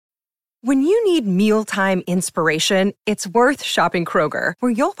When you need mealtime inspiration, it's worth shopping Kroger,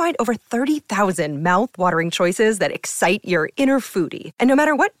 where you'll find over 30,000 mouth-watering choices that excite your inner foodie. And no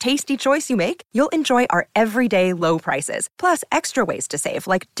matter what tasty choice you make, you'll enjoy our everyday low prices, plus extra ways to save,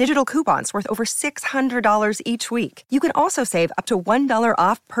 like digital coupons worth over $600 each week. You can also save up to $1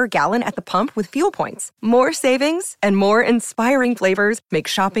 off per gallon at the pump with fuel points. More savings and more inspiring flavors make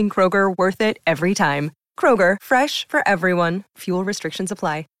shopping Kroger worth it every time. Kroger, fresh for everyone. Fuel restrictions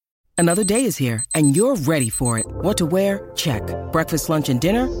apply. Another day is here, and you're ready for it. What to wear? Check. Breakfast, lunch, and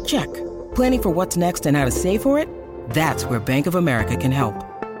dinner? Check. Planning for what's next and how to save for it? That's where Bank of America can help.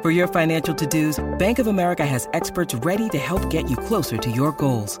 For your financial to-dos, Bank of America has experts ready to help get you closer to your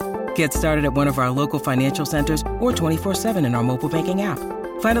goals. Get started at one of our local financial centers or 24/7 in our mobile banking app.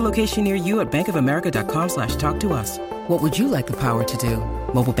 Find a location near you at bankofamerica.com/talktous. What would you like the power to do?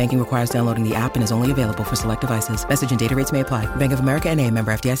 Mobile banking requires downloading the app and is only available for select devices. Message and data rates may apply. Bank of America N.A.,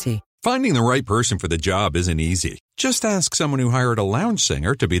 member FDIC. Finding the right person for the job isn't easy. Just ask someone who hired a lounge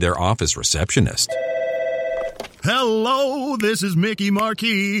singer to be their office receptionist. Hello, this is Mickey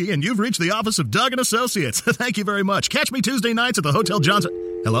Marquis, and you've reached the office of Doug & Associates. Thank you very much. Catch me Tuesday nights at the Hotel Johnson.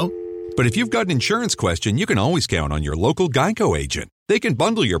 Hello? But if you've got an insurance question, you can always count on your local Geico agent. They can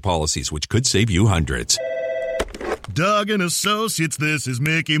bundle your policies, which could save you hundreds. Doug & Associates, this is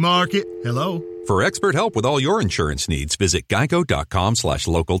Mickey Marquis. Hello? For expert help with all your insurance needs, visit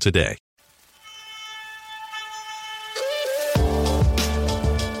geico.com/local today.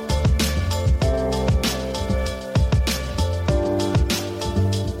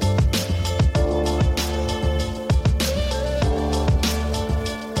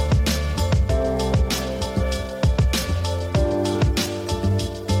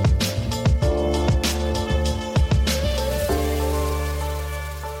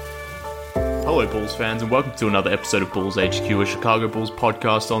 Hello Bulls fans, and welcome to another episode of Bulls HQ, a Chicago Bulls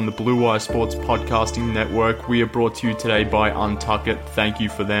podcast on the Blue Wire Sports Podcasting Network. We are brought to you today by Untuckit. Thank you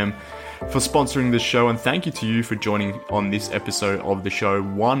for them for sponsoring this show, and thank you to you for joining on this episode of the show,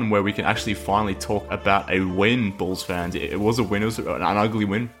 one where we can actually finally talk about a win, Bulls fans. It was a win, it was an ugly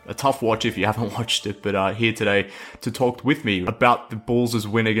win, a tough watch if you haven't watched it, but here today to talk with me about the Bulls'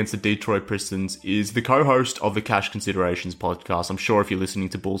 win against the Detroit Pistons is the co-host of the Cash Considerations podcast. I'm sure if you're listening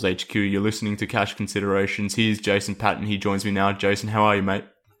to Bulls HQ, you're listening to Cash Considerations. Here's Jason Patton. He joins me now. Jason, how are you, mate?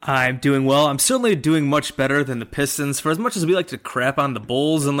 I'm doing well. I'm certainly doing much better than the Pistons. For as much as we like to crap on the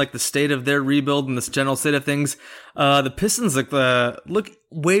Bulls and like the state of their rebuild and this general state of things, the Pistons look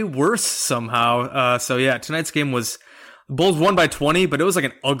way worse somehow. So yeah, tonight's game was, the Bulls won by 20, but it was like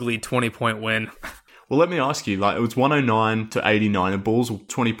an ugly 20-point win. Well, let me ask you, it was 109-89. The Bulls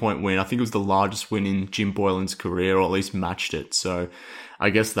 20-point win. I think it was the largest win in Jim Boylan's career, or at least matched it. So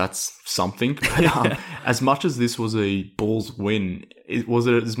I guess that's something. But as much as this was a Bulls win, was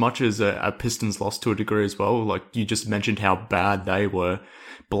it as much as a Pistons loss to a degree as well? Like you just mentioned how bad they were.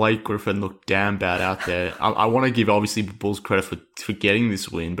 Blake Griffin looked damn bad out there. I want to give obviously the Bulls credit for getting this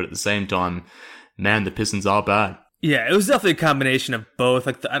win, but at the same time, man, the Pistons are bad. Yeah, it was definitely a combination of both.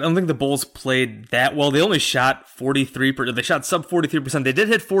 I don't think the Bulls played that well. They only shot 43%. They shot sub 43%. They did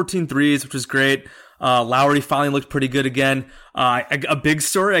hit 14 threes, which was great. Lowry finally looked pretty good again. A big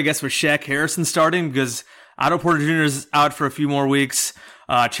story, I guess, was Shaq Harrison starting because Otto Porter Jr. is out for a few more weeks.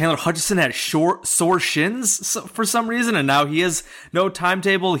 Chandler Hutchison had sore shins for some reason, and now he has no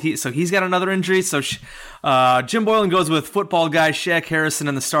timetable. So he's got another injury. So Jim Boylan goes with football guy Shaq Harrison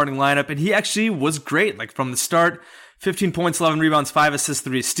in the starting lineup, and he actually was great. Like from the start, 15 points, 11 rebounds, 5 assists,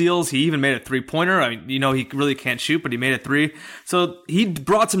 3 steals. He even made a three-pointer. I mean, he really can't shoot, but he made a 3. So he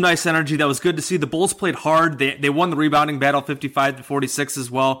brought some nice energy. That was good to see. The Bulls played hard. They won the rebounding battle 55-46 as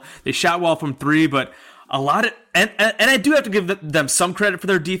well. They shot well from 3, but a lot of, and I do have to give them some credit for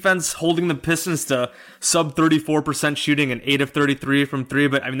their defense, holding the Pistons to sub 34% shooting and 8 of 33 from 3.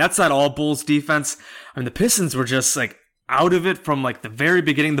 But I mean, that's not all Bulls defense. I mean, the Pistons were just like out of it from like the very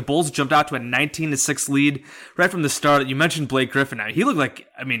beginning. The Bulls jumped out to a 19-6 lead right from the start. You mentioned Blake Griffin. Now, he looked like,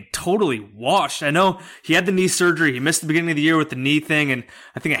 totally washed. I know he had the knee surgery. He missed the beginning of the year with the knee thing, and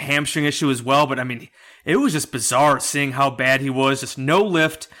I think a hamstring issue as well. But it was just bizarre seeing how bad he was. Just no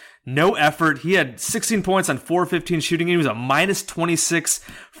lift, no effort. He had 16 points on 4-15 shooting. He was a minus 26,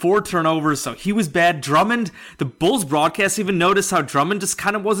 4 turnovers. So he was bad. Drummond, the Bulls broadcast even noticed how Drummond just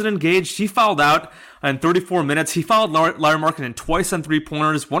kind of wasn't engaged. He fouled out in 34 minutes. He fouled Larry Markkinen twice on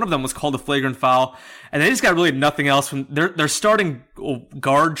 3-pointers. One of them was called a flagrant foul. And they just got really nothing else. From their starting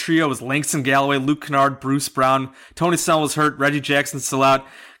guard trio was Langston Galloway, Luke Kennard, Bruce Brown. Tony Snell was hurt. Reggie Jackson's still out.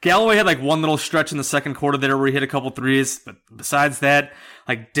 Galloway had like one little stretch in the second quarter there where he hit a couple threes. But besides that,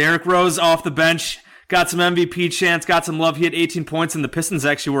 like Derrick Rose off the bench, got some MVP chance, got some love. He had 18 points, and the Pistons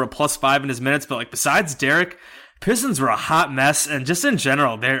actually were a +5 in his minutes. But like besides Derek, Pistons were a hot mess, and just in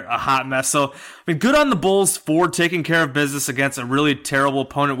general, they're a hot mess. So, I mean, good on the Bulls for taking care of business against a really terrible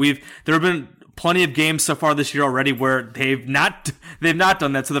opponent. There have been plenty of games so far this year already where they've not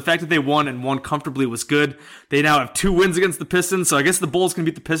done that. So the fact that they won and won comfortably was good. They now have 2 wins against the Pistons, so I guess the Bulls can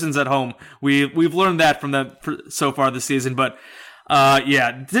beat the Pistons at home. We've learned that from them so far this season, but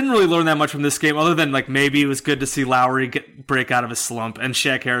didn't really learn that much from this game, other than like maybe it was good to see Lowry break out of his slump, and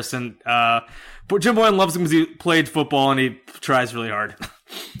Shaq Harrison. Jim Boylan loves him because he played football and he tries really hard.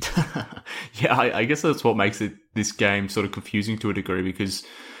 Yeah, I guess that's what makes this game sort of confusing to a degree, because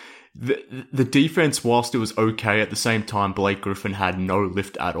the defense, whilst it was okay, at the same time Blake Griffin had no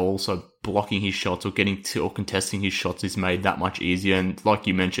lift at all, so blocking his shots or contesting his shots is made that much easier. And like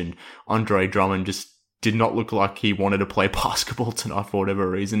you mentioned, Andre Drummond just did not look like he wanted to play basketball tonight for whatever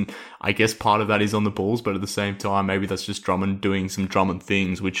reason. I guess part of that is on the Bulls, but at the same time, maybe that's just Drummond doing some Drummond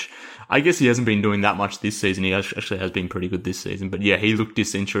things, which I guess he hasn't been doing that much this season. He actually has been pretty good this season. But yeah, he looked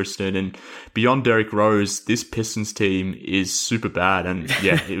disinterested. And beyond Derrick Rose, this Pistons team is super bad. And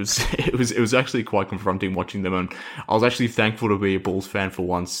yeah, it was actually quite confronting watching them. And I was actually thankful to be a Bulls fan for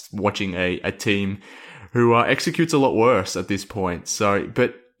once, watching a team who executes a lot worse at this point. So,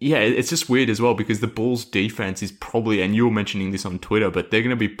 but yeah, it's just weird as well, because the Bulls defense is probably, and you were mentioning this on Twitter, but they're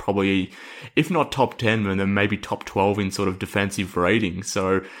going to be probably, if not top 10, then maybe top 12 in sort of defensive rating.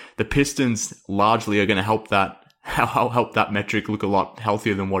 So the Pistons largely are going to help that metric look a lot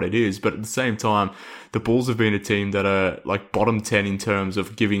healthier than what it is. But at the same time, the Bulls have been a team that are like bottom 10 in terms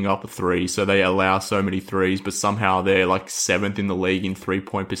of giving up a 3. So they allow so many 3s, but somehow they're like 7th in the league in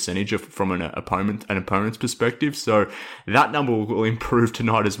 3-point percentage from an opponent's perspective. So that number will improve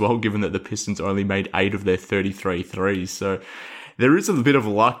tonight as well, given that the Pistons only made 8 of their 33 threes. So there is a bit of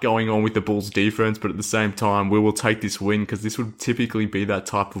luck going on with the Bulls defense, but at the same time, we will take this win, because this would typically be that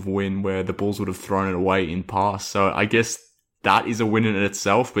type of win where the Bulls would have thrown it away in past. So I guess that is a win in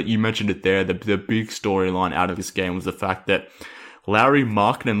itself, but you mentioned it there. The big storyline out of this game was the fact that Lauri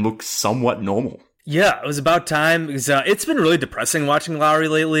Markkanen looks somewhat normal. Yeah, it was about time, because it's been really depressing watching Lowry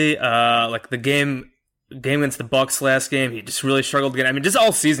lately. Like the game against the Bucks last game, he just really struggled again. I mean, just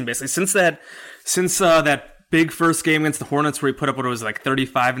all season basically since that big first game against the Hornets where he put up what it was like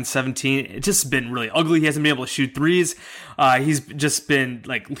 35 and 17. It's just been really ugly. He hasn't been able to shoot threes. He's just been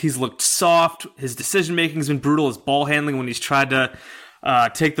like, he's looked soft. His decision making has been brutal. His ball handling, when he's tried to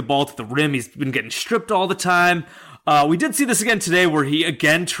take the ball to the rim, he's been getting stripped all the time. We did see this again today where he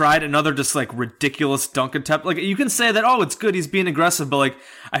again tried another just like ridiculous dunk attempt. Like you can say that, oh, it's good, he's being aggressive, but like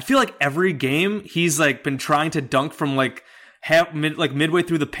I feel like every game he's like been trying to dunk from like midway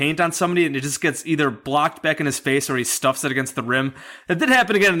through the paint on somebody, and it just gets either blocked back in his face or he stuffs it against the rim. That did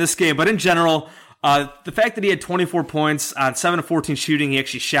happen again in this game, but in general, the fact that he had 24 points on 7 of 14 shooting, he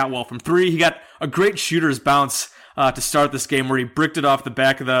actually shot well from 3. He got a great shooter's bounce to start this game where he bricked it off the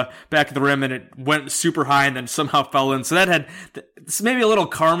back of the rim, and it went super high and then somehow fell in. So that had maybe a little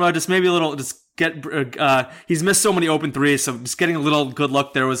karma, he's missed so many open threes, so just getting a little good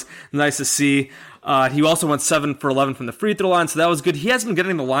luck there was nice to see. He also went 7 for 11 from the free throw line, so that was good. He has been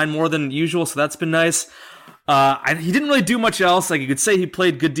getting the line more than usual, so that's been nice. He didn't really do much else. Like you could say he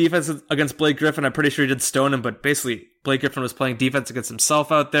played good defense against Blake Griffin. I'm pretty sure he did stone him, but basically Blake Griffin was playing defense against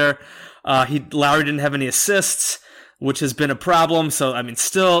himself out there. Lowry didn't have any assists, which has been a problem. So I mean,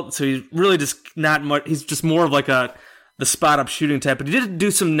 so he's really just not much. He's just more of like the spot up shooting type, but he did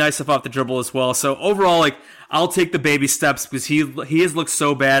do some nice stuff off the dribble as well. So overall, like I'll take the baby steps, because he has looked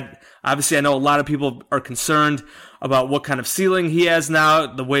so bad. Obviously, I know a lot of people are concerned about what kind of ceiling he has now,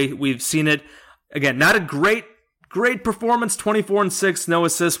 the way we've seen it. Again, not a great performance, 24 and 6, no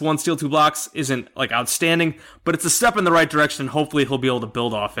assists, 1 steal, 2 blocks, isn't like outstanding, but it's a step in the right direction. Hopefully he'll be able to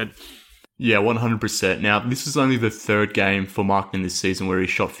build off it. Yeah, 100%. Now, this is only the 3rd game for Markkanen this season where he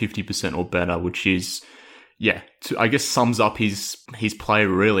shot 50% or better, which is, I guess sums up his play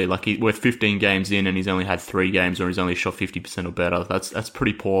really. Like we're 15 games in and he's only had 3 games where he's only shot 50% or better. That's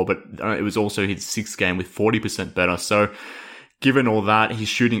pretty poor, but it was also his 6th game with 40% better. So given all that, his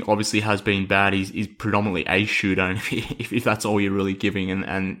shooting obviously has been bad. He's predominantly a shooter, and if that's all you're really giving,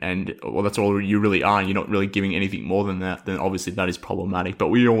 and that's all you really are, and you're not really giving anything more than that, then obviously that is problematic. But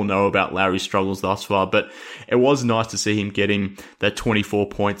we all know about Larry's struggles thus far. But it was nice to see him getting that 24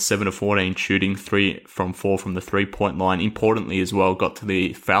 points, 7 of 14 shooting, 3 from 4 from the 3-point line. Importantly as well, got to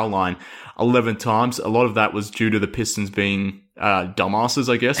the foul line 11 times. A lot of that was due to the Pistons being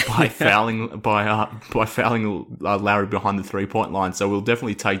dumbasses, I guess, by fouling Lowry behind the 3-point line. So we'll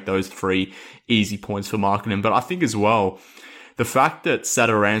definitely take those 3 easy points for Markkanen. But I think as well, the fact that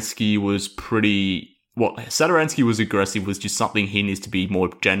Satoransky was pretty Satoransky was aggressive was just something he needs to be more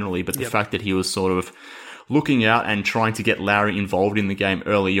generally, but the fact that he was sort of looking out and trying to get Lowry involved in the game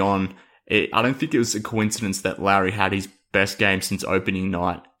early on, I don't think it was a coincidence that Lowry had his best game since opening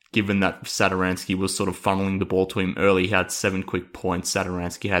night, given that Satoransky was sort of funneling the ball to him early. He had 7 quick points.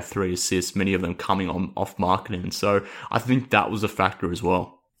 Satoransky had 3 assists, many of them coming off Markkanen. So I think that was a factor as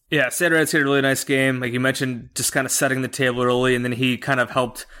well. Yeah, Satoransky had a really nice game. Like you mentioned, just kind of setting the table early, and then he kind of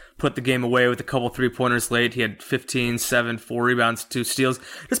helped put the game away with a couple 3-pointers late. He had 15, 7, 4 rebounds, 2 steals.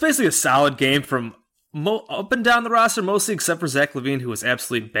 Just basically a solid game from up and down the roster, mostly except for Zach LaVine, who was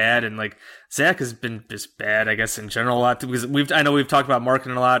absolutely bad. And like Zach has been just bad, I guess, in general a lot. Because I know we've talked about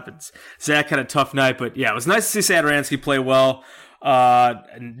Markkanen a lot, but Zach had a tough night. But yeah, it was nice to see Satoransky play well.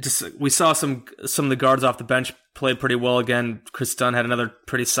 And we saw some of the guards off the bench played pretty well again. Chris Dunn had another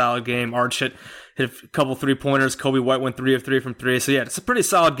pretty solid game. Arch hit a couple 3-pointers. Kobe White went 3 of 3 from 3. So yeah, it's a pretty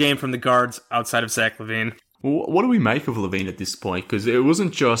solid game from the guards outside of Zach LaVine. What do we make of LaVine at this point? Because it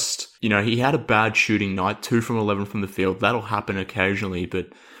wasn't just, he had a bad shooting night, 2 from 11 from the field. That'll happen occasionally, but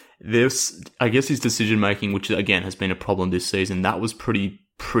I guess his decision making, which again has been a problem this season, that was pretty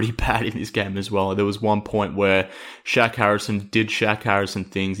bad in this game as well. There was one point where Shaq Harrison did Shaq Harrison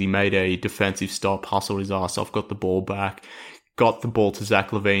things. He made a defensive stop, hustled his ass off, got the ball back, got the ball to Zach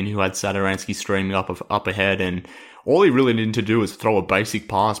LaVine, who had Satoransky streaming up ahead, and all he really needed to do was throw a basic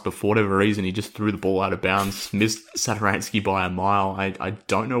pass, but for whatever reason, he just threw the ball out of bounds, missed Satoransky by a mile. I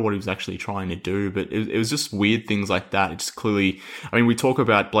don't know what he was actually trying to do, but it was just weird things like that. It just clearly, we talk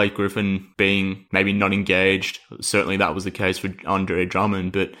about Blake Griffin being maybe not engaged. Certainly that was the case for Andre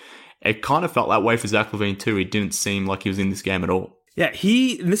Drummond, but it kind of felt that way for Zach LaVine too. He didn't seem like he was in this game at all. Yeah,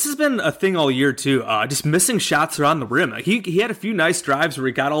 this has been a thing all year too, just missing shots around the rim. He had a few nice drives where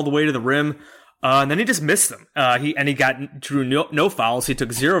he got all the way to the rim, and then he just missed them. He drew no fouls. He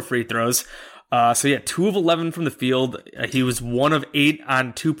took 0 free throws. So yeah, 2 of 11 from the field. He was 1 of 8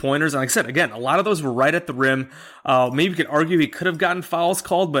 on 2-pointers. And like I said, again, a lot of those were right at the rim. Maybe you could argue he could have gotten fouls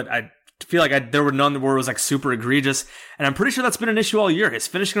called, but I feel like there were none where it was like super egregious. And I'm pretty sure that's been an issue all year. His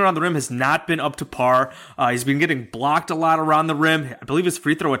finishing around the rim has not been up to par. He's been getting blocked a lot around the rim. I believe his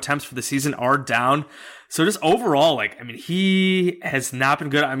free throw attempts for the season are down. So just overall, he has not been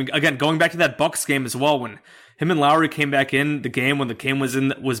good. Again, going back to that Bucks game as well, when him and Lowry came back in the game, when the game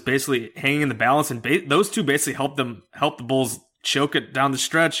was basically hanging in the balance, and those two basically helped the Bulls choke it down the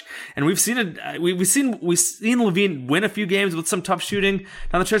stretch. And we've seen it. We've seen LaVine win a few games with some tough shooting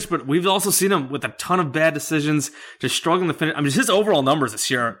down the stretch, but we've also seen him with a ton of bad decisions, just struggling to finish. His overall numbers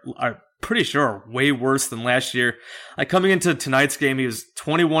this year are pretty sure are way worse than last year. Coming into tonight's game, he was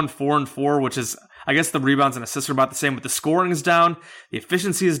 21, 4 and 4, which is, I guess the rebounds and assists are about the same, but the scoring is down, the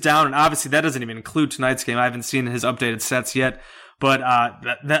efficiency is down, and obviously that doesn't even include tonight's game. I haven't seen his updated stats yet, but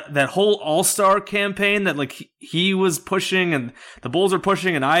that whole All-Star campaign that he was pushing and the Bulls are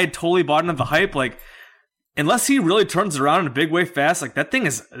pushing, and I had totally bought into the hype. Unless he really turns it around in a big way fast,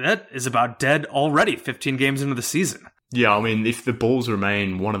 that is about dead already. 15 games into the season. Yeah, if the Bulls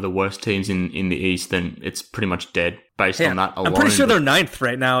remain one of the worst teams in the East, then it's pretty much dead based on that alone. I'm pretty sure they're 9th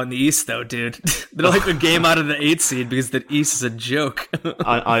right now in the East, though, dude. They're a game out of the 8th seed because the East is a joke.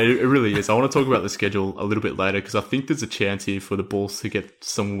 It really is. I want to talk about the schedule a little bit later because I think there's a chance here for the Bulls to get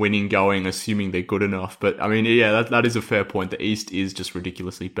some winning going, assuming they're good enough. But, that is a fair point. The East is just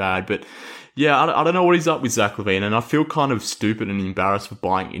ridiculously bad. But, yeah, I don't know what he's up with Zach LaVine, and I feel kind of stupid and embarrassed for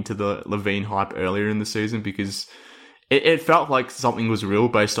buying into the LaVine hype earlier in the season because it felt like something was real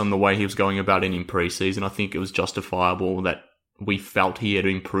based on the way he was going about it in preseason. I think it was justifiable that we felt he had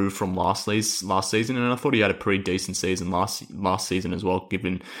improved from last season, and I thought he had a pretty decent season last season as well,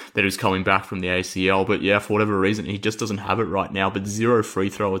 given that he was coming back from the ACL. But yeah, for whatever reason, he just doesn't have it right now. But 0 free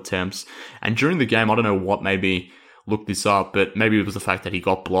throw attempts, and during the game, I don't know what maybe looked this up, but maybe it was the fact that he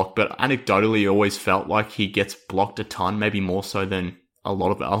got blocked. But anecdotally, it always felt like he gets blocked a ton, maybe more so than a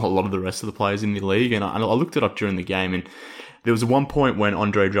lot of the rest of the players in the league. And I looked it up during the game, and there was one point when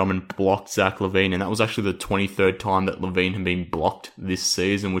Andre Drummond blocked Zach LaVine, and that was actually the 23rd time that LaVine had been blocked this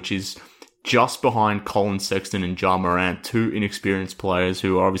season, which is just behind Colin Sexton and Ja Morant, 2 inexperienced players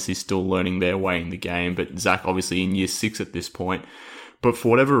who are obviously still learning their way in the game, but Zach obviously in year 6 at this point. But for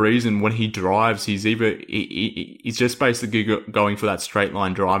whatever reason, when he drives, he's just basically going for that straight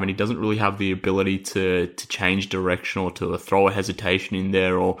line drive, and he doesn't really have the ability to change direction or to throw a hesitation in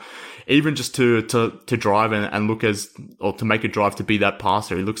there, or even just to drive and look or to make a drive to be that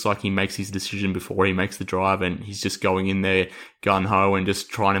passer. He looks like he makes his decision before he makes the drive, and he's just going in there gun ho and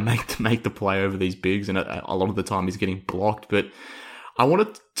just trying to make the play over these bigs. And a lot of the time he's getting blocked. But I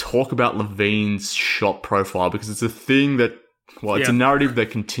want to talk about LaVine's shot profile because it's a thing that Well, it's a narrative that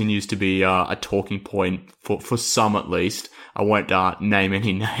continues to be a talking point for some at least. I won't name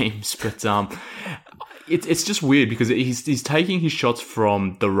any names, but it's just weird because he's taking his shots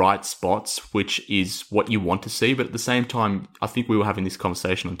from the right spots, which is what you want to see. But at the same time, I think we were having this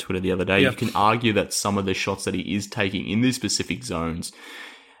conversation on Twitter the other day. Yep. You can argue that some of the shots that he is taking in these specific zones,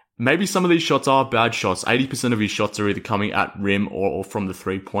 maybe some of these shots are bad shots. 80% of his shots are either coming at rim or from the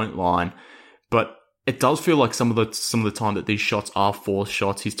 3-point line. But it does feel like some of the time that these shots are forced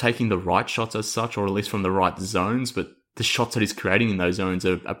shots. He's taking the right shots as such, or at least from the right zones, but the shots that he's creating in those zones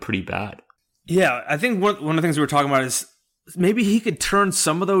are pretty bad. Yeah, I think one of the things we were talking about is maybe he could turn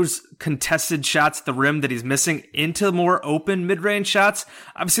some of those contested shots at the rim that he's missing into more open mid-range shots.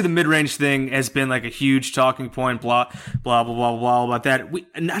 Obviously, the mid-range thing has been like a huge talking point, blah, blah, blah, blah, blah, about that.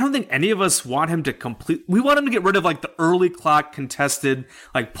 And I don't think any of us want him to we want him to get rid of like the early clock contested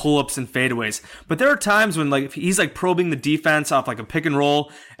like pull-ups and fadeaways. But there are times when like if he's like probing the defense off like a pick and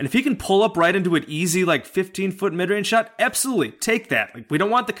roll, and if he can pull up right into an easy like 15-foot mid-range shot, absolutely, take that. Like we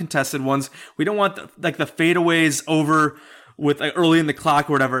don't want the contested ones. We don't want the fadeaways over with like early in the clock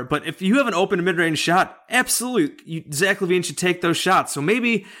or whatever. But if you have an open mid-range shot, absolutely, Zach LaVine should take those shots. So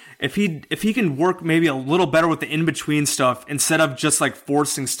maybe if he can work maybe a little better with the in-between stuff instead of just like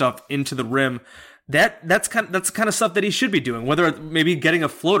forcing stuff into the rim, that's the kind of stuff that he should be doing. Whether maybe getting a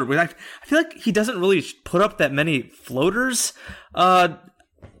floater. I feel like he doesn't really put up that many floaters.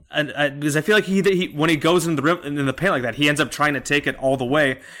 Because I feel like he when he goes in the rim in the paint like that, he ends up trying to take it all the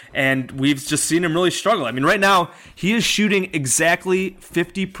way, and we've just seen him really struggle. I mean, right now he is shooting exactly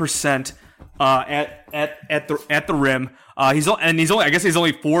 50% at the rim. He's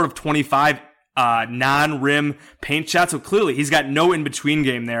only 4 of 25 non-rim paint shots. So clearly he's got no in-between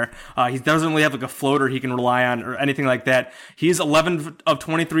game there. He doesn't really have like a floater he can rely on or anything like that. He's 11 of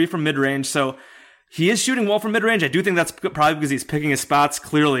 23 from mid-range. So he is shooting well from mid-range. I do think that's probably because he's picking his spots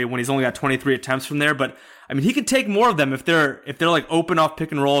clearly when he's only got 23 attempts from there. But I mean, he could take more of them if they're like open off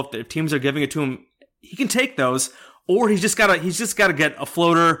pick and roll. If teams are giving it to him, he can take those. Or he's just gotta get a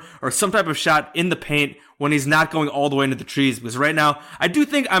floater or some type of shot in the paint when he's not going all the way into the trees. Because right now,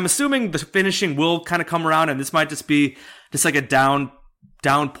 I'm assuming the finishing will kind of come around, and this might just be just like a down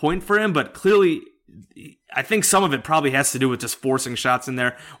point for him. But clearly, I think some of it probably has to do with just forcing shots in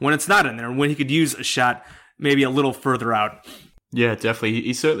there when it's not in there, and when he could use a shot maybe a little further out. Yeah, definitely.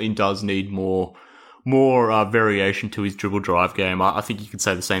 He certainly does need more variation to his dribble drive game. I think you could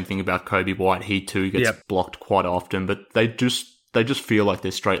say the same thing about Kobe White. He too gets blocked quite often, but they just feel like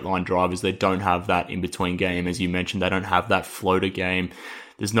they're straight line drivers. They don't have that in between game, as you mentioned. They don't have that floater game.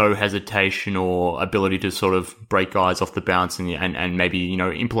 There's no hesitation or ability to sort of break guys off the bounce and maybe,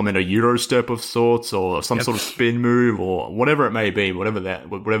 implement a Euro step of sorts or some sort of spin move or whatever it may be, whatever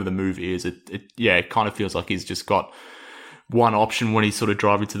the move is. It kind of feels like he's just got one option when he's sort of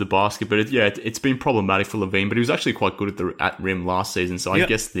driving to the basket. But it's been problematic for LaVine, but he was actually quite good at rim last season. So I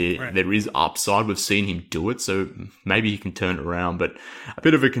guess there is upside. We've seen him do it, so maybe he can turn it around. But a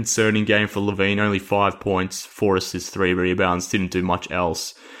bit of a concerning game for LaVine. Only 5 points, 4 assists, 3 rebounds. Didn't do much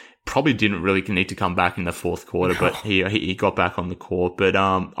else. Probably didn't really need to come back in the fourth quarter, but he got back on the court. But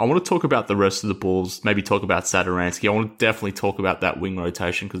I want to talk about the rest of the Bulls, maybe talk about Satoransky. I want to definitely talk about that wing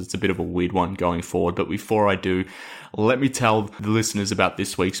rotation because it's a bit of a weird one going forward. But before I do, let me tell the listeners about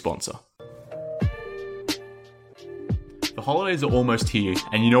this week's sponsor. The holidays are almost here,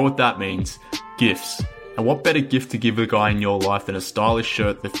 and you know what that means. Gifts. And what better gift to give a guy in your life than a stylish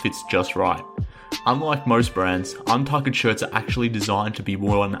shirt that fits just right? Unlike most brands, untucked shirts are actually designed to be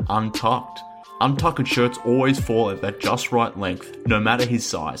worn untucked. Untucked shirts always fall at that just right length, no matter his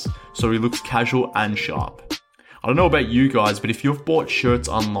size, so he looks casual and sharp. I don't know about you guys, but if you've bought shirts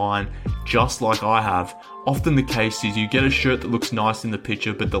online, just like I have, often the case is you get a shirt that looks nice in the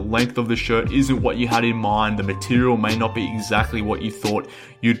picture, but the length of the shirt isn't what you had in mind, the material may not be exactly what you thought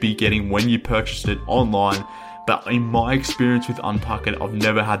you'd be getting when you purchased it online. But in my experience with Untucked, I've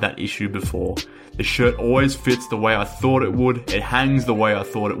never had that issue before. The shirt always fits the way I thought it would, it hangs the way I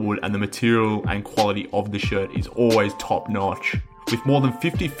thought it would, and the material and quality of the shirt is always top notch. With more than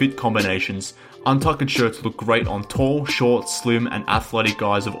 50 fit combinations, Untucked shirts look great on tall, short, slim, and athletic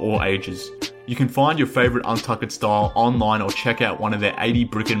guys of all ages. You can find your favorite Untucked style online or check out one of their 80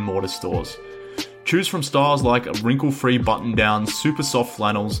 brick and mortar stores. Choose from styles like wrinkle-free button-downs, super soft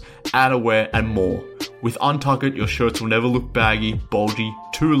flannels, outerwear, and more. With Untucked, your shirts will never look baggy, bulgy,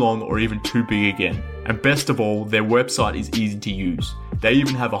 too long, or even too big again. And best of all, their website is easy to use. They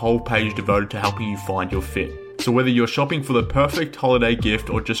even have a whole page devoted to helping you find your fit. So whether you're shopping for the perfect holiday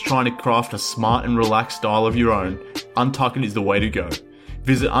gift or just trying to craft a smart and relaxed style of your own, Untucked is the way to go.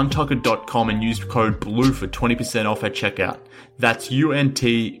 Visit untucked.com and use code BLUE for 20% off at checkout. That's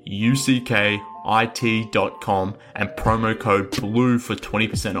UNTUCKIT.com and promo code BLUE for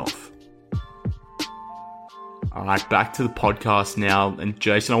 20% off. Alright, back to the podcast now. And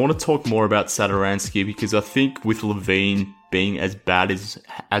Jason, I want to talk more about Satoransky because I think with LaVine being as bad as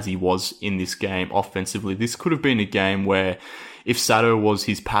he was in this game offensively, this could have been a game where if Sato was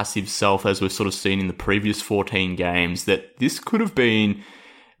his passive self, as we've sort of seen in the previous 14 games, that this could have been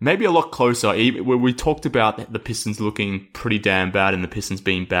maybe a lot closer. We talked about the Pistons looking pretty damn bad and the Pistons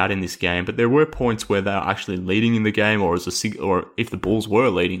being bad in this game, but there were points where they were actually leading in the game, or if the Bulls were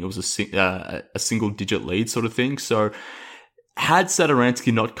leading, it was a single-digit lead sort of thing. So had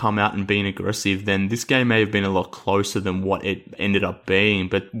Satoransky not come out and been aggressive, then this game may have been a lot closer than what it ended up being.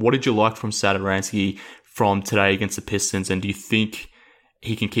 But what did you like from Satoransky from today against the Pistons, and do you think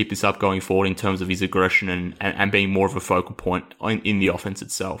he can keep this up going forward in terms of his aggression and being more of a focal point in the offense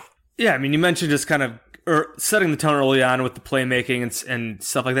itself? Yeah, I mean, you mentioned just kind of setting the tone early on with the playmaking and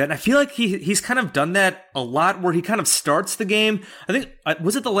stuff like that. And I feel like he's kind of done that a lot, where he kind of starts the game. I think,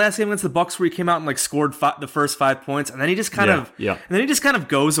 was it the last game against the Bucks where he came out and like scored the first 5 points, and then he just kind of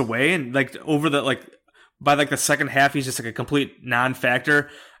goes away, and like by like the second half, he's just like a complete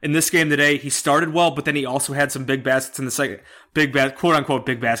non-factor. In this game today, he started well, but then he also had some big baskets in the second, quote-unquote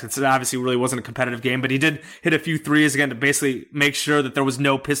big baskets. It obviously really wasn't a competitive game, but he did hit a few threes again to basically make sure that there was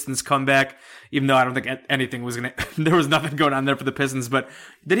no Pistons comeback, even though I don't think anything was there was nothing going on there for the Pistons. But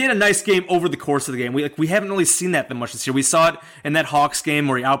then he had a nice game over the course of the game. We haven't really seen that much this year. We saw it in that Hawks game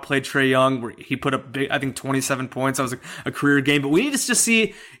where he outplayed Trae Young, where he put up 27 points. That was a career game. But we need to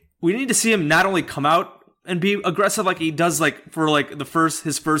see him not only come out and be aggressive like he does like for like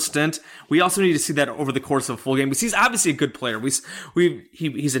his first stint. We also need to see that over the course of a full game, because he's obviously a good player. He's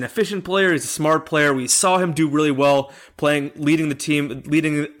an efficient player. He's a smart player. We saw him do really well leading his team at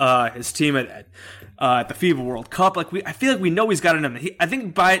the FIBA World Cup. I feel like we know he's got it in him. I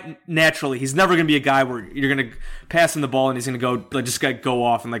think naturally he's never going to be a guy where you're going to pass him the ball and he's going to go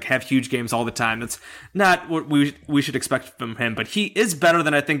off and like have huge games all the time. That's not what we should expect from him. But he is better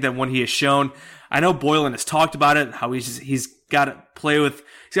than I think that when he has shown. I know Boylen has talked about it, how he's got to play with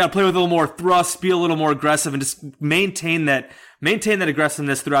a little more thrust, be a little more aggressive, and just maintain that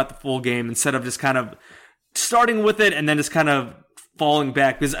aggressiveness throughout the full game instead of just kind of starting with it and then just kind of falling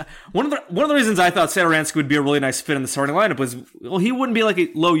back. Because one of the reasons I thought Satoransky would be a really nice fit in the starting lineup was, well, he wouldn't be like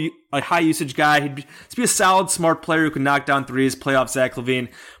a high usage guy. He'd be a solid, smart player who could knock down threes, play off Zach LaVine.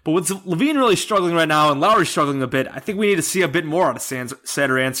 But with LaVine really struggling right now and Lowry struggling a bit, I think we need to see a bit more out of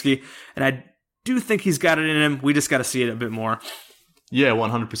Satoransky, and I do think he's got it in him. We just got to see it a bit more. Yeah,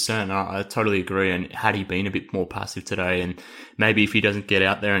 100%. I totally agree. And had he been a bit more passive today, and maybe if he doesn't get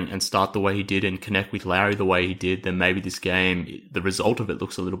out there and start the way he did and connect with Lowry the way he did, then maybe this game, the result of it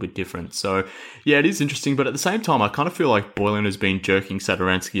looks a little bit different. So, yeah, it is interesting. But at the same time, I kind of feel like Boylen has been jerking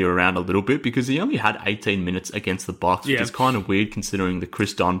Satoransky around a little bit because he only had 18 minutes against the Bucks, which is kind of weird considering that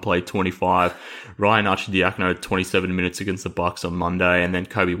Chris Dunn played 25, Ryan Arcidiacono had 27 minutes against the Bucks on Monday, and then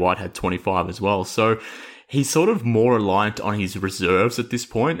Kobe White had 25 as well. So he's sort of more reliant on his reserves at this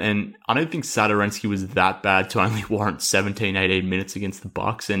point, and I don't think Satoransky was that bad to only warrant 17, 18 minutes against the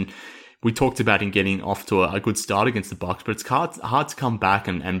Bucks. And we talked about him getting off to a good start against the Bucks, but it's hard to come back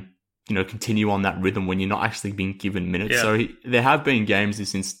and continue on that rhythm when you're not actually being given minutes. Yeah. So there have been games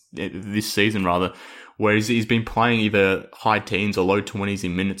this season where he's been playing either high teens or low 20s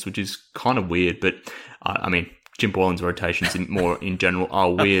in minutes, which is kind of weird. But I mean, Jim Boylen's rotations in general are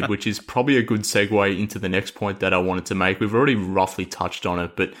weird, which is probably a good segue into the next point that I wanted to make. We've already roughly touched on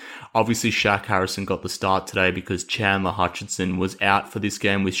it, but obviously Shaq Harrison got the start today because Chandler Hutchinson was out for this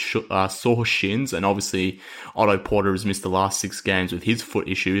game with sore shins, and obviously Otto Porter has missed the last 6 games with his foot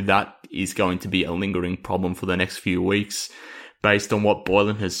issue. That is going to be a lingering problem for the next few weeks based on what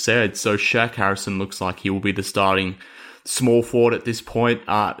Boylen has said. So Shaq Harrison looks like he will be the starting small forward at this point.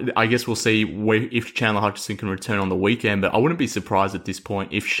 I guess we'll see if Chandler Hutchinson can return on the weekend, but I wouldn't be surprised at this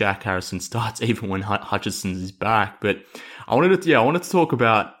point if Shaq Harrison starts even when Hutchinson is back. But I wanted to talk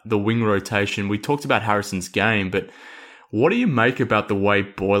about the wing rotation. We talked about Harrison's game, but what do you make about the way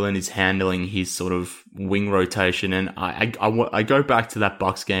Boylen is handling his sort of wing rotation? And I go back to that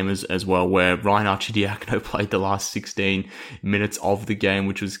Bucks game as well, where Ryan Arcidiacono played the last 16 minutes of the game,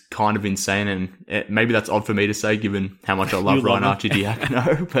 which was kind of insane. And maybe that's odd for me to say, given how much I love Ryan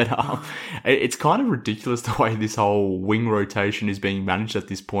Arcidiacono. But it's kind of ridiculous the way this whole wing rotation is being managed at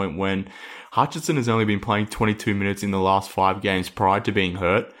this point, when Hutchinson has only been playing 22 minutes in the last 5 games prior to being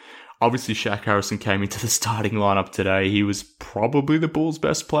hurt. Obviously, Shaq Harrison came into the starting lineup today. He was probably the Bulls'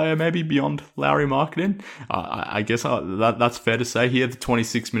 best player, maybe beyond Lauri Markkanen. I guess that's fair to say. He had the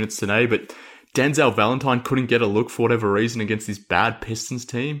 26 minutes today, but Denzel Valentine couldn't get a look for whatever reason against this bad Pistons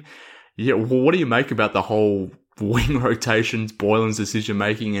team. Yeah, well, what do you make about the whole wing rotations, Boylen's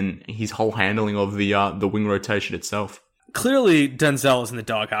decision-making, and his whole handling of the wing rotation itself? Clearly, Denzel is in the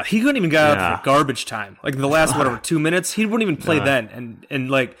doghouse. He couldn't even get out for garbage time. Like, the last, 2 minutes, he wouldn't even play then. And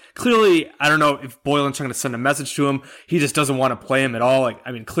like, clearly, I don't know if Boylen's trying to send a message to him. He just doesn't want to play him at all. Like,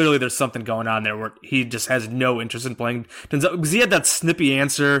 I mean, clearly there's something going on there where he just has no interest in playing Denzel. Because he had that snippy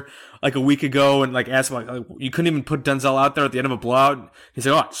answer, like, a week ago and, like, asked him, like, you couldn't even put Denzel out there at the end of a blowout. He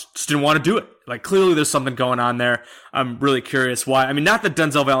said, I just didn't want to do it. Like, clearly there's something going on there. I'm really curious why. I mean, not that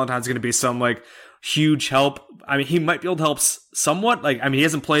Denzel Valentine's going to be some, like, huge help. I mean, he might be able to help somewhat. Like, I mean, he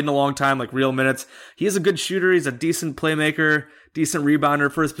hasn't played in a long time, like real minutes. He is a good shooter. He's a decent playmaker, decent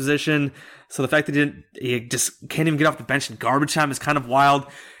rebounder for his position. So the fact that he just can't even get off the bench in garbage time is kind of wild.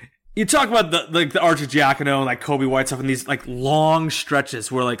 You talk about the Arcidiacono and like Kobe White stuff in these like long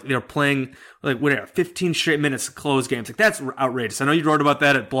stretches where like they're playing like whatever 15 straight minutes to close games. Like that's outrageous. I know you wrote about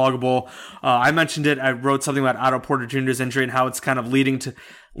that at Bloggable. I mentioned it. I wrote something about Otto Porter Jr.'s injury and how it's kind of leading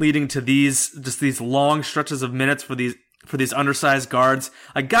to these long stretches of minutes for these undersized guards.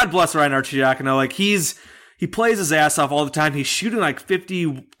 Like God bless Ryan Arcidiacono. Like he plays his ass off all the time. He's shooting like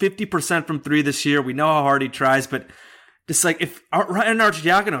 50% from three this year. We know how hard he tries, but just like if Ryan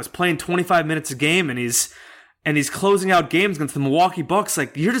Arcidiacono is playing 25 minutes a game and he's closing out games against the Milwaukee Bucks,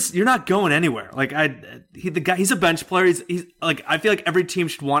 like you're not going anywhere. Like he's a bench player. He's like I feel like every team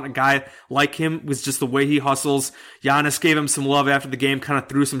should want a guy like him with just the way he hustles. Giannis gave him some love after the game, kind of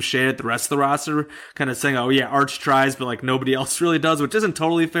threw some shade at the rest of the roster, kind of saying, "Oh yeah, Arch tries, but like nobody else really does," which isn't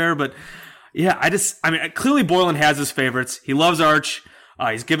totally fair. But yeah, I mean, clearly Boylen has his favorites. He loves Arch.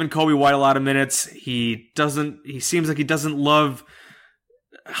 He's given Kobe White a lot of minutes. He seems like he doesn't love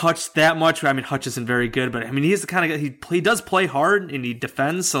Hutch that much. I mean, Hutch isn't very good, but I mean, he's the kind of guy, he does play hard and he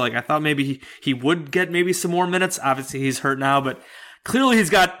defends. So like, I thought maybe he would get maybe some more minutes. Obviously he's hurt now, but clearly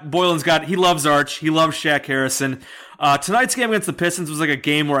he loves Arch. He loves Shaq Harrison. Tonight's game against the Pistons was like a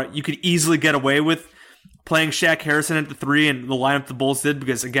game where you could easily get away with playing Shaq Harrison at the three and the lineup the Bulls did,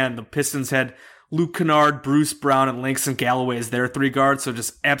 because again, the Pistons had Luke Kennard, Bruce Brown, and Langston Galloway as their three guards, so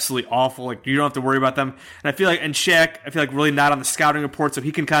just absolutely awful. Like you don't have to worry about them. And Shaq, I feel like really not on the scouting report, so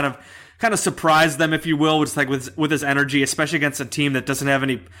he can kind of surprise them, if you will, just like with his energy, especially against a team that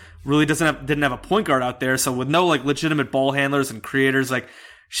didn't have a point guard out there. So with no like legitimate ball handlers and creators, like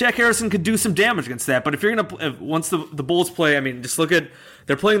Shaq Harrison could do some damage against that. But once the Bulls play, I mean, just look at,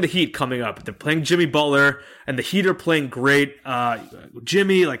 they're playing the Heat coming up. They're playing Jimmy Butler, and the Heat are playing great.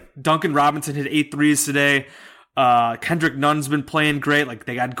 Jimmy, like Duncan Robinson hit 8 threes today. Kendrick Nunn's been playing great. Like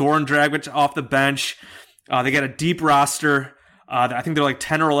they got Goran Dragic off the bench. They got a deep roster. I think they're like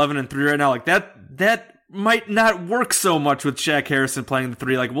 10 or 11 and 3 right now. Like that might not work so much with Shaq Harrison playing the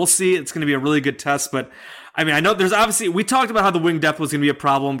three. Like we'll see. It's going to be a really good test, but I mean, I know there's obviously, we talked about how the wing depth was going to be a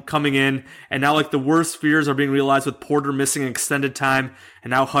problem coming in, and now like the worst fears are being realized with Porter missing extended time,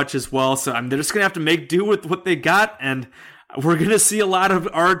 and now Hutch as well. So I mean, they're just going to have to make do with what they got, and we're going to see a lot of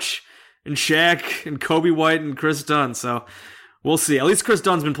Arch and Shaq and Kobe White and Chris Dunn. So we'll see. At least Chris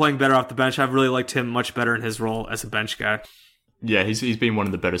Dunn's been playing better off the bench. I've really liked him much better in his role as a bench guy. Yeah, he's been one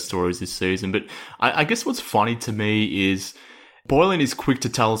of the better stories this season. But I guess what's funny to me is Boylen is quick to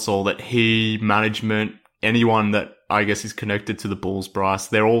tell us all that management, anyone that I guess is connected to the Bulls, Bryce,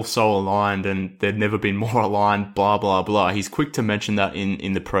 they're all so aligned and they've never been more aligned, blah, blah, blah. He's quick to mention that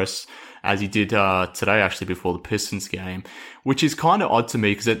in the press, as he did today, actually, before the Pistons game, which is kind of odd to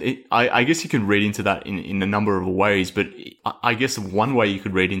me because I guess you can read into that in a number of ways, but I guess one way you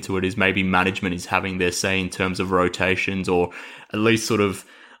could read into it is maybe management is having their say in terms of rotations, or at least sort of,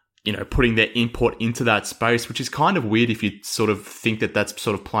 you know, putting their input into that space, which is kind of weird if you sort of think that that's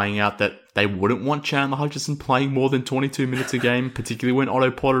sort of playing out that they wouldn't want Chandler Hutchison playing more than 22 minutes a game, particularly when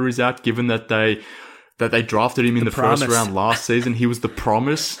Otto Porter is out, given that they drafted him in the first round last season. He was the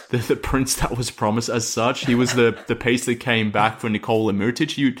promise, the prince that was promised as such. He was the piece that came back for Nikola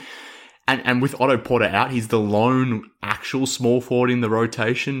Mirotic. And with Otto Porter out, he's the lone actual small forward in the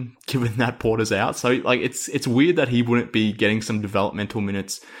rotation, given that Porter's out. So like it's weird that he wouldn't be getting some developmental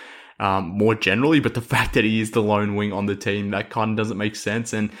minutes more generally, but the fact that he is the lone wing on the team, that kind of doesn't make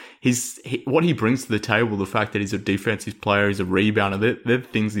sense. And what he brings to the table, the fact that he's a defensive player, he's a rebounder, they're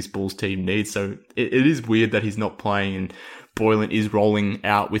things this Bulls team needs. So it is weird that he's not playing and Boylen is rolling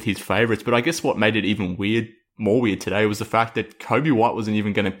out with his favorites. But I guess what made it even more weird today was the fact that Kobe White wasn't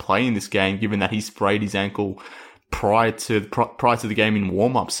even going to play in this game, given that he sprayed his ankle prior to the game in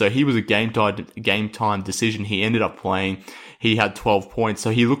warm-up. So he was a game time decision. He ended up playing. He had 12 points, so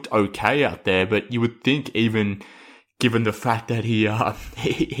he looked okay out there. But you would think, even given the fact that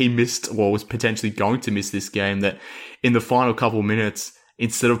he missed, or was potentially going to miss this game, that in the final couple of minutes,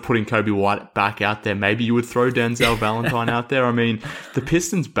 instead of putting Coby White back out there, maybe you would throw Denzel Valentine out there. I mean, the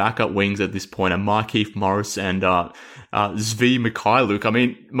Pistons' backup wings at this point are Markieff Morris and Zvi Mikhailuk. I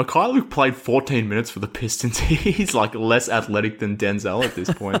mean, Mikhailuk played 14 minutes for the Pistons. He's like less athletic than Denzel at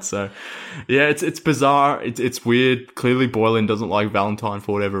this point. So, yeah, it's bizarre. It's weird. Clearly, Boylan doesn't like Valentine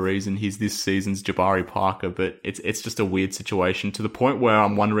for whatever reason. He's this season's Jabari Parker, but it's just a weird situation, to the point where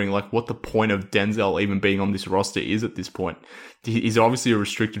I'm wondering, like, what the point of Denzel even being on this roster is at this point. He's obviously a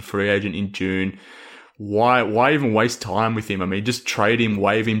restricted free agent in June. Why even waste time with him? I mean, just trade him,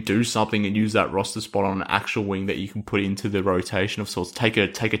 waive him, do something, and use that roster spot on an actual wing that you can put into the rotation of sorts. Take a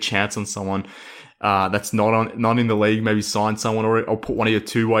chance on someone that's not in the league. Maybe sign someone, or put one of your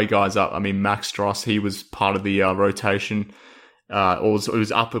two-way guys up. I mean, Max Struss, he was part of the rotation. Or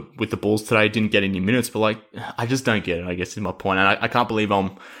was up with the Bulls today, didn't get any minutes, but like, I just don't get it, I guess is my point. And I can't believe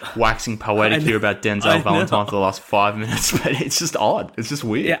I'm waxing poetic here about Denzel Valentine for the last 5 minutes, but it's just odd. It's just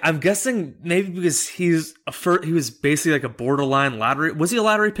weird. Yeah, I'm guessing maybe because he was basically like a borderline lottery. Was he a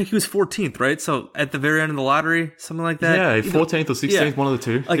lottery pick? He was 14th, right? So at the very end of the lottery, something like that. Yeah, 14th or 16th, one of the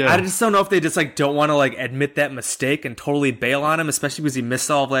two. Like, yeah. I just don't know if they just like don't want to like admit that mistake and totally bail on him, especially because he missed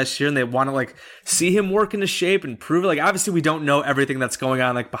all of last year, and they want to like see him work into shape and prove it. Like, obviously we don't know everything that's going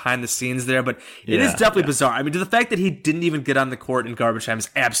on like behind the scenes there, but it is definitely bizarre. I mean, to the fact that he didn't even get on the court in garbage time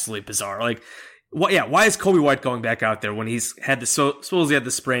is absolutely bizarre. Like, why is Coby White going back out there when he's had the supposedly had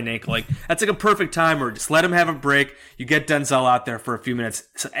the sprained ankle? Like, that's like a perfect time, or just let him have a break. You get Denzel out there for a few minutes.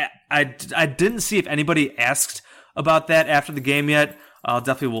 So I didn't see if anybody asked about that after the game yet. I'll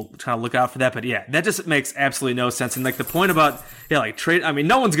definitely will try to look out for that. But yeah, that just makes absolutely no sense. And like the point about, like trade, I mean,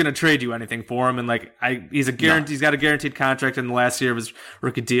 no one's going to trade you anything for him. And like, he's got a guaranteed contract in the last year of his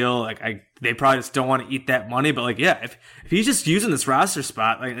rookie deal. Like they probably just don't want to eat that money. But like, yeah, if he's just using this roster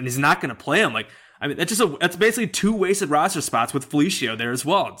spot, like, and he's not going to play him, like, I mean, that's basically 2 wasted roster spots with Felicio there as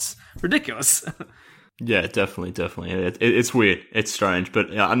well. It's ridiculous. Yeah, definitely. It's weird. It's strange, but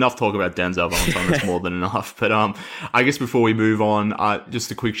enough talk about Denzel Valentine. That's more than enough. But I guess before we move on,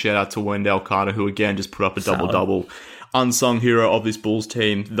 just a quick shout out to Wendell Carter, who again just put up a double-double. Unsung hero of this Bulls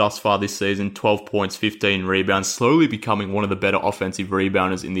team thus far this season, 12 points, 15 rebounds, slowly becoming one of the better offensive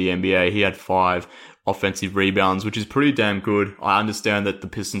rebounders in the NBA. He had 5 offensive rebounds, which is pretty damn good. I understand that the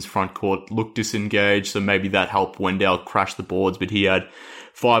Pistons front court looked disengaged, so maybe that helped Wendell crash the boards, but he had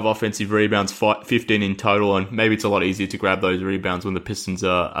 5 offensive rebounds, 15 in total, and maybe it's a lot easier to grab those rebounds when the Pistons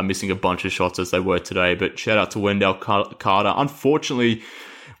are missing a bunch of shots as they were today. But shout out to Wendell Carter. Unfortunately,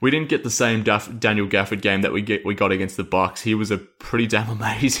 we didn't get the same Daniel Gafford game that we got against the Bucks. He was a pretty damn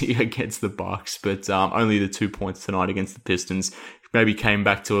amazing against the Bucks, but only the 2 points tonight against the Pistons. Maybe came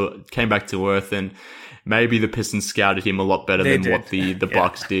back to earth, and maybe the Pistons scouted him a lot better than what the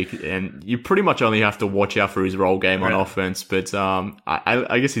Bucks did. And you pretty much only have to watch out for his role game on offense. But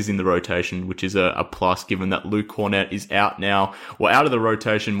I guess he's in the rotation, which is a plus, given that Luke Kornet is out now. Well, out of the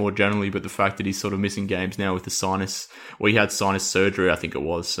rotation more generally, but the fact that he's sort of missing games now with the sinus, he had sinus surgery, I think it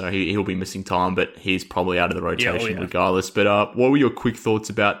was. So he'll be missing time, but he's probably out of the rotation regardless. But what were your quick thoughts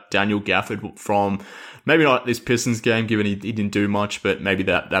about Daniel Gafford from maybe not this Pistons game, given he didn't do much, but maybe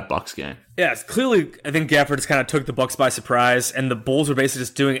that Bucks game? Yeah, clearly, I think Gafford just kind of took the Bucks by surprise, and the Bulls were basically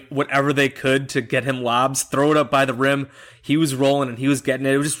just doing whatever they could to get him lobs, throw it up by the rim. He was rolling and he was getting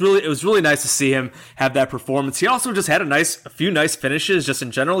it. It was really nice to see him have that performance. He also just had a few nice finishes, just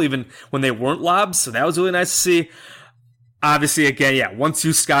in general, even when they weren't lobs. So that was really nice to see. Obviously, again, once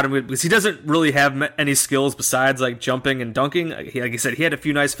you scout him, because he doesn't really have any skills besides like jumping and dunking. Like I said, he had a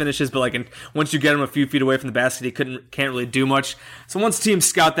few nice finishes, but once you get him a few feet away from the basket, he can't really do much. So once teams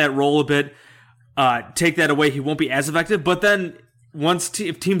scout that role a bit, take that away, he won't be as effective. But then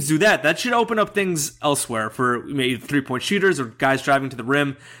if teams do that should open up things elsewhere for maybe 3-point shooters or guys driving to the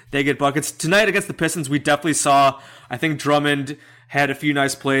rim. They get buckets. Tonight against the Pistons, we definitely saw, I think Drummond had a few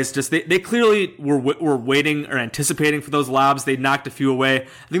nice plays. Just they clearly were waiting or anticipating for those lobs. They knocked a few away.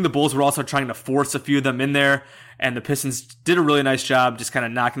 I think the Bulls were also trying to force a few of them in there, and the Pistons did a really nice job just kind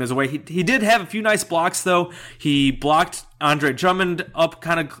of knocking those away. He did have a few nice blocks, though. He blocked Andre Drummond up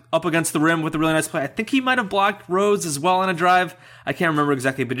against the rim with a really nice play. I think he might have blocked Rose as well on a drive. I can't remember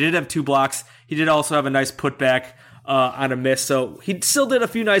exactly, but he did have 2 blocks. He did also have a nice putback on a miss. So he still did a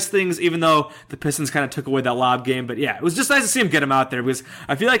few nice things, even though the Pistons kind of took away that lob game. But yeah, it was just nice to see him get him out there, because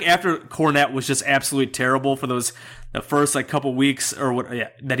I feel like after Kornet was just absolutely terrible for the first couple weeks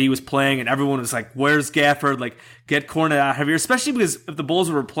that he was playing, and everyone was like, "Where's Gafford? Like, get Kornet out of here." Especially because if the Bulls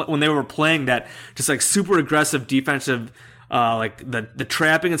were when they were playing that just super aggressive defensive, the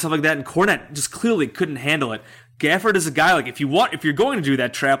trapping and stuff like that, and Kornet just clearly couldn't handle it. Gafford is a guy, if you're going to do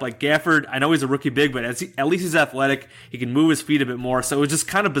that trap, Gafford, I know he's a rookie big, but at least he's athletic. He can move his feet a bit more. So it was just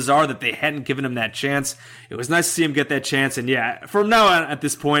kind of bizarre that they hadn't given him that chance. It was nice to see him get that chance. And yeah, from now on at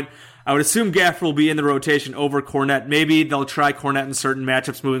this point, I would assume Gafford will be in the rotation over Kornet. Maybe they'll try Kornet in certain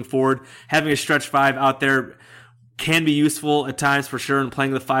matchups moving forward. Having a stretch five out there can be useful at times for sure in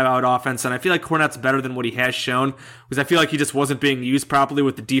playing the 5-out offense, and I feel like Kornet's better than what he has shown, because I feel like he just wasn't being used properly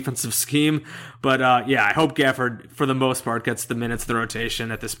with the defensive scheme. But yeah, I hope Gafford, for the most part, gets the minutes of the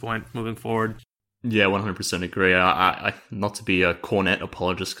rotation at this point moving forward. Yeah, 100% agree. I not to be a Kornet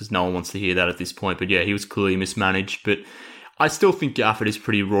apologist, because no one wants to hear that at this point, but yeah, he was clearly mismanaged, but I still think Gafford is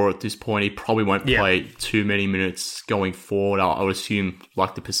pretty raw at this point. He probably won't play too many minutes going forward. I would assume,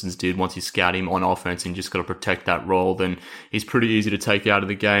 like the Pistons did, once you scout him on offense and just got to protect that role, then he's pretty easy to take out of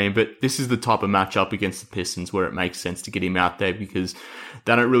the game. But this is the type of matchup against the Pistons where it makes sense to get him out there, because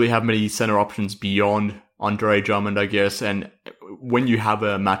they don't really have many center options beyond Andre Drummond, I guess. And when you have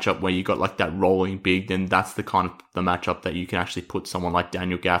a matchup where you got that rolling big, then that's the kind of the matchup that you can actually put someone like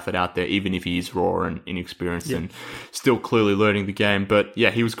Daniel Gafford out there, even if he is raw and inexperienced and still clearly learning the game. But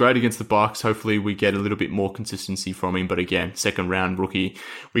yeah, he was great against the Bucks. Hopefully we get a little bit more consistency from him. But again, second round rookie,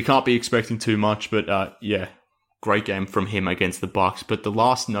 we can't be expecting too much. But yeah, great game from him against the Bucks. But the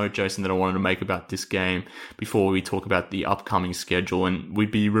last note, Jason, that I wanted to make about this game before we talk about the upcoming schedule, and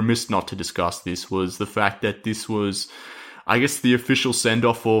we'd be remiss not to discuss this, was the fact that this was, I guess, the official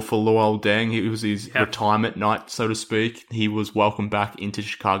send-off for Luol Deng. It was his retirement night, so to speak. He was welcomed back into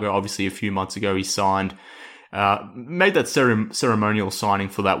Chicago. Obviously, a few months ago, he signed, made that ceremonial signing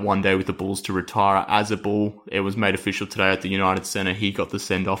for that one day with the Bulls to retire as a Bull. It was made official today at the United Center. He got the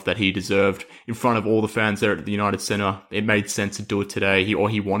send-off that he deserved in front of all the fans there at the United Center. It made sense to do it today. He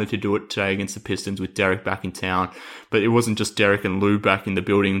wanted to do it today against the Pistons with Derek back in town. But it wasn't just Derek and Lou back in the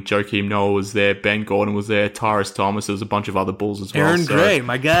building. Joakim Noah was there. Ben Gordon was there. Tyrese Thomas. There was a bunch of other Bulls as well. Aaron Gray,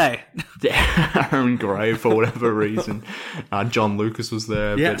 my guy. Aaron Gray, for whatever reason. John Lucas was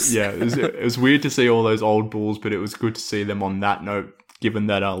there. Yes. But yeah, it was weird to see all those old Bulls, but it was good to see them on that note, given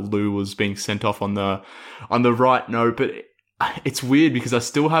that Lou was being sent off on the right note. But it's weird because I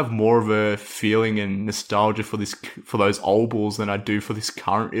still have more of a feeling and nostalgia for those old Bulls than I do for this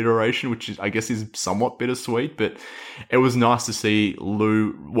current iteration, which I guess is somewhat bittersweet. But it was nice to see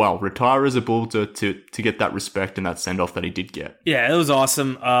Lou, retire as a Bull to get that respect and that send off that he did get. Yeah, it was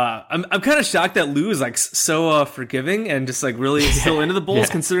awesome. I'm kind of shocked that Lou is so forgiving and just really still into the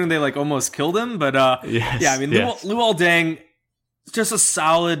Bulls, considering they almost killed him. But yeah, I mean, Luol Deng, just a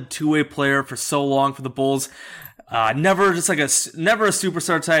solid two-way player for so long for the Bulls. Never a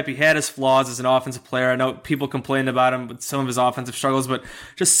superstar type. He had his flaws as an offensive player. I know people complained about him with some of his offensive struggles, but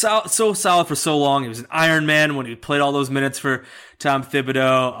just so solid for so long. He was an Iron Man when he played all those minutes for Tom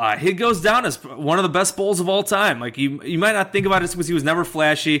Thibodeau. He goes down as one of the best Bulls of all time. You might not think about it because he was never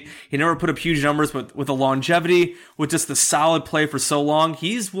flashy. He never put up huge numbers, but with the longevity, with just the solid play for so long,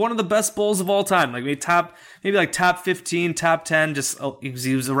 he's one of the best Bulls of all time. Maybe top 15, top 10.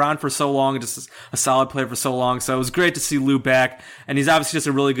 He was around for so long, just a solid player for so long. So it was great to see Lou back, and he's obviously just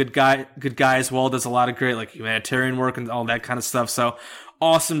a really good guy as well. Does a lot of great humanitarian work and all that kind of stuff. So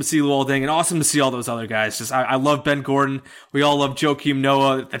awesome to see Luol Deng, and awesome to see all those other guys. I love Ben Gordon. We all love Joakim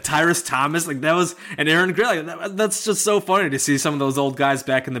Noah, Tyrese Thomas, and Aaron Gray. That's just so funny to see some of those old guys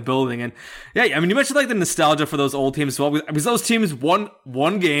back in the building. And yeah, I mean, you mentioned the nostalgia for those old teams as well, because those teams won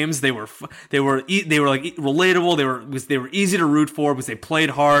games. They were relatable. They were easy to root for because they played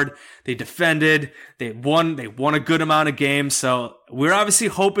hard. They defended. They won a good amount of games. So we're obviously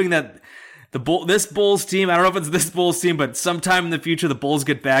hoping that this Bulls team, I don't know if it's this Bulls team, but sometime in the future, the Bulls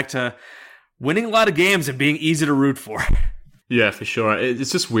get back to winning a lot of games and being easy to root for. Yeah, for sure.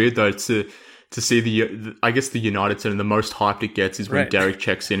 It's just weird though to see the United Center, the most hyped it gets is when Derek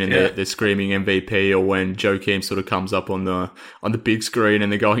checks in and they're screaming MVP, or when Joakim sort of comes up on the big screen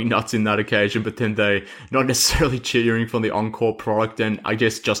and they're going nuts in that occasion, but then they not necessarily cheering for the on-court product. And I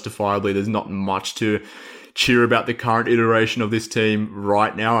guess justifiably, there's not much to cheer about the current iteration of this team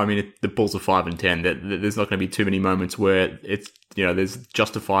right now. I mean, the Bulls are 5-10. There's not going to be too many moments where it's, there's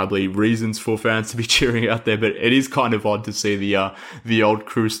justifiably reasons for fans to be cheering out there, but it is kind of odd to see the old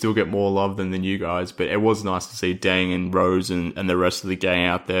crew still get more love than the new guys. But it was nice to see Deng and Rose and the rest of the gang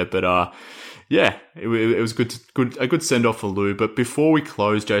out there. But yeah, it was a good send off for Lou. But before we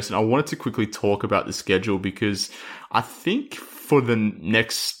close, Jason, I wanted to quickly talk about the schedule because I think for the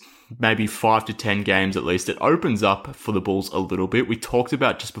next maybe 5 to 10 games at least, it opens up for the Bulls a little bit. We talked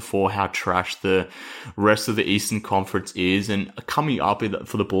about just before how trash the rest of the Eastern Conference is, and coming up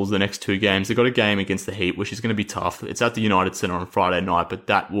for the Bulls the next 2 games, they've got a game against the Heat, which is going to be tough. It's at the United Center on Friday night, but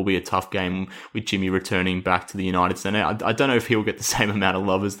that will be a tough game with Jimmy returning back to the United Center. I don't know if he'll get the same amount of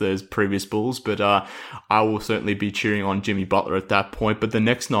love as those previous Bulls, but I will certainly be cheering on Jimmy Butler at that point. But the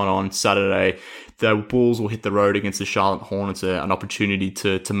next night on Saturday, the Bulls will hit the road against the Charlotte Hornets, an opportunity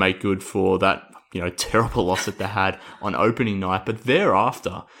to make good for that, terrible loss that they had on opening night. But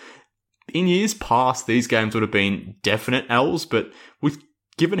thereafter, in years past, these games would have been definite L's, but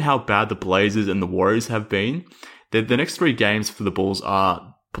given how bad the Blazers and the Warriors have been, the next 3 games for the Bulls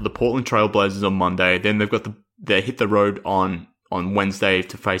are the Portland Trail Blazers on Monday, then they hit the road on Wednesday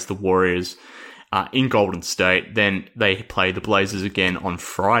to face the Warriors in Golden State. Then they play the Blazers again on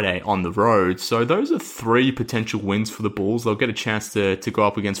Friday on the road. So those are 3 potential wins for the Bulls. They'll get a chance to go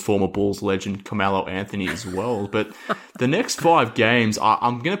up against former Bulls legend Carmelo Anthony as well. But the next 5 games,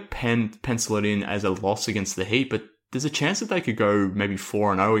 I'm going to pencil it in as a loss against the Heat, but there's a chance that they could go maybe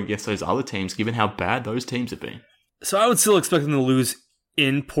 4-0 against those other teams, given how bad those teams have been. So I would still expect them to lose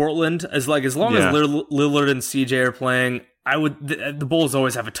in Portland, as long as Lillard and CJ are playing. The Bulls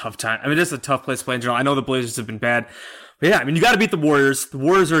always have a tough time. I mean, it's a tough place to play in general. I know the Blazers have been bad. But yeah, I mean, you got to beat the Warriors. The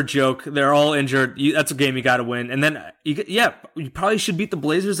Warriors are a joke. They're all injured. That's a game you got to win. And then, you probably should beat the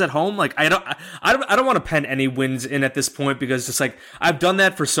Blazers at home. Like, I don't want to pen any wins in at this point because just like, I've done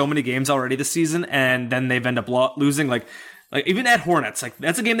that for so many games already this season, and then they've ended up losing. Like even at Hornets, like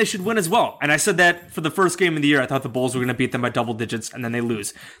that's a game they should win as well. And I said that for the first game of the year, I thought the Bulls were going to beat them by double digits, and then they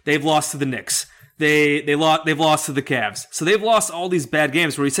lose. They've lost to the Knicks. They've lost to the Cavs. So they've lost all these bad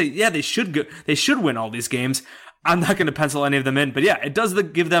games where you say, yeah, they should win all these games. I'm not going to pencil any of them in, but yeah, it does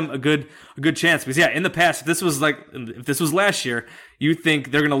give them a good chance because yeah, in the past, if this was last year, you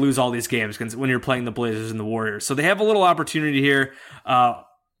think they're going to lose all these games when you're playing the Blazers and the Warriors. So they have a little opportunity here, and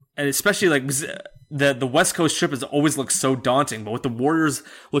especially like the West Coast trip has always looked so daunting, but with the Warriors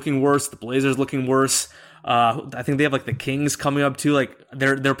looking worse, the Blazers looking worse. I think they have like the Kings coming up too. Like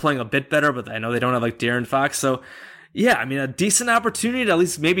they're playing a bit better, but I know they don't have like De'Aaron Fox. So yeah, I mean a decent opportunity to at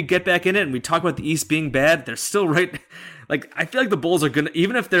least maybe get back in it. And we talk about the East being bad. They're still right. Like I feel like the Bulls are gonna,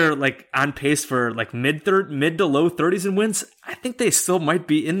 even if they're like on pace for like mid to low 30s in wins, I think they still might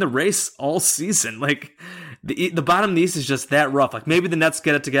be in the race all season. Like the bottom of the East is just that rough. Like maybe the Nets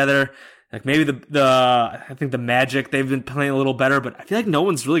get it together. Like maybe I think the Magic, they've been playing a little better, but I feel like no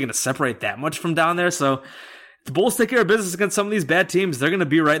one's really going to separate that much from down there. So if the Bulls take care of business against some of these bad teams, they're going to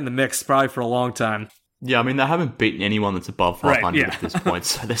be right in the mix probably for a long time. Yeah, I mean, they haven't beaten anyone that's above 500 at this point,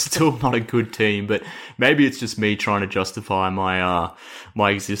 so they're still not a good team. But maybe it's just me trying to justify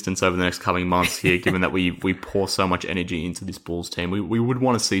my existence over the next coming months here, given that we pour so much energy into this Bulls team. We would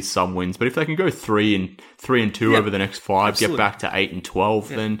want to see some wins, but if they can go 3-2 over the next 5, absolutely. Get back to 8-12,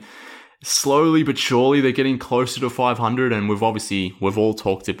 then slowly but surely they're getting closer to 500. And we've all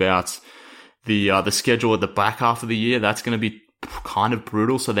talked about the schedule at the back half of the year. That's going to be kind of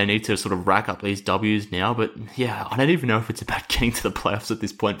brutal, so they need to sort of rack up these W's now. But yeah, I don't even know if it's about getting to the playoffs at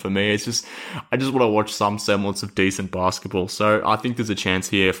this point for me. It's just, I just want to watch some semblance of decent basketball. So I think there's a chance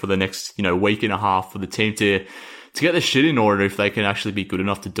here for the next, week and a half for the team to get their shit in order if they can actually be good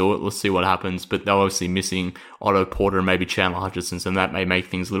enough to do it. Let's see what happens. But they're obviously missing Otto Porter and maybe Chandler Hutchison, and that may make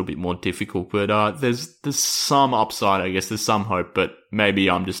things a little bit more difficult. But there's some upside, I guess. There's some hope, but maybe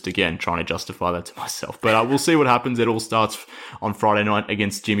I'm just, again, trying to justify that to myself. But we'll see what happens. It all starts on Friday night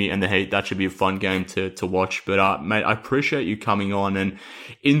against Jimmy and the Heat. That should be a fun game to watch. But mate, I appreciate you coming on. And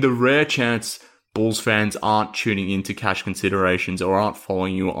in the rare chance Bulls fans aren't tuning into Cash Considerations or aren't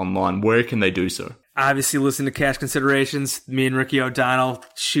following you online, where can they do so? Obviously, listen to Cash Considerations. Me and Ricky O'Donnell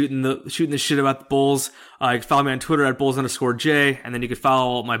shooting the shit about the Bulls. You can follow me on Twitter at Bulls_J, and then you can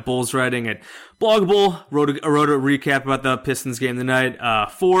follow my Bulls writing at Bloggable. Wrote a recap about the Pistons game tonight.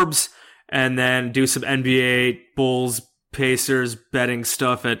 Forbes, and then do some NBA Bulls Pacers betting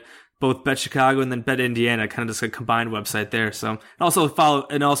stuff at both Bet Chicago and then Bet Indiana, kind of just a combined website there. So also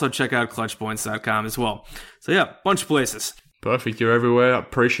check out ClutchPoints.com as well. So yeah, bunch of places. Perfect. You're everywhere. I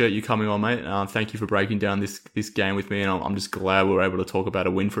appreciate you coming on, mate. Thank you for breaking down this game with me, and I'm just glad we were able to talk about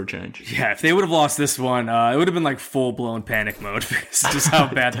a win for a change. Yeah, if they would have lost this one, it would have been like full-blown panic mode because just how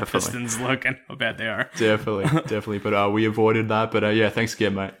bad the Pistons look and how bad they are. Definitely. But we avoided that. But yeah, thanks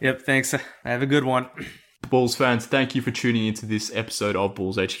again, mate. Yep, thanks. Have a good one. Bulls fans, thank you for tuning into this episode of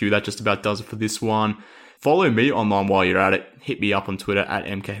Bulls HQ. That just about does it for this one. Follow me online while you're at it. Hit me up on Twitter at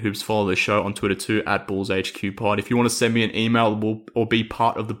MKHoops. Follow the show on Twitter too at BullsHQPod. If you want to send me an email or be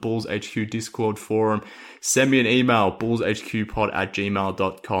part of the Bulls HQ Discord forum, send me an email,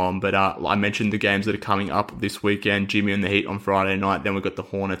 bullshqpod@gmail.com. But I mentioned the games that are coming up this weekend. Jimmy and the Heat on Friday night. Then we've got the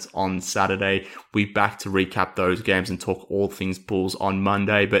Hornets on Saturday. We'll be back to recap those games and talk all things Bulls on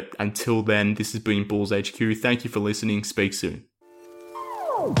Monday. But until then, this has been Bulls HQ. Thank you for listening. Speak soon.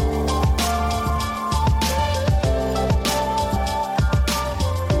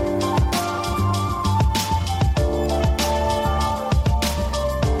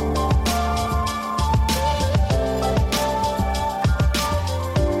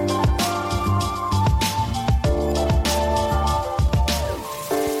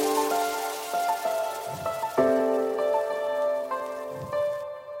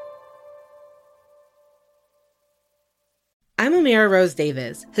 I'm Amira Rose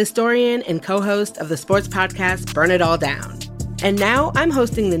Davis, historian and co-host of the sports podcast Burn It All Down. And now I'm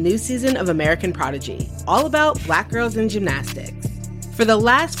hosting the new season of American Prodigy, all about Black girls in gymnastics. For the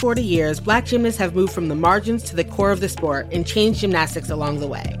last 40 years, Black gymnasts have moved from the margins to the core of the sport and changed gymnastics along the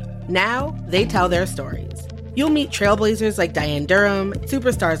way. Now, they tell their stories. You'll meet trailblazers like Diane Durham,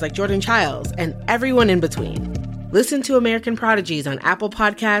 superstars like Jordan Childs, and everyone in between. Listen to American Prodigies on Apple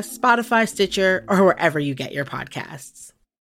Podcasts, Spotify, Stitcher, or wherever you get your podcasts.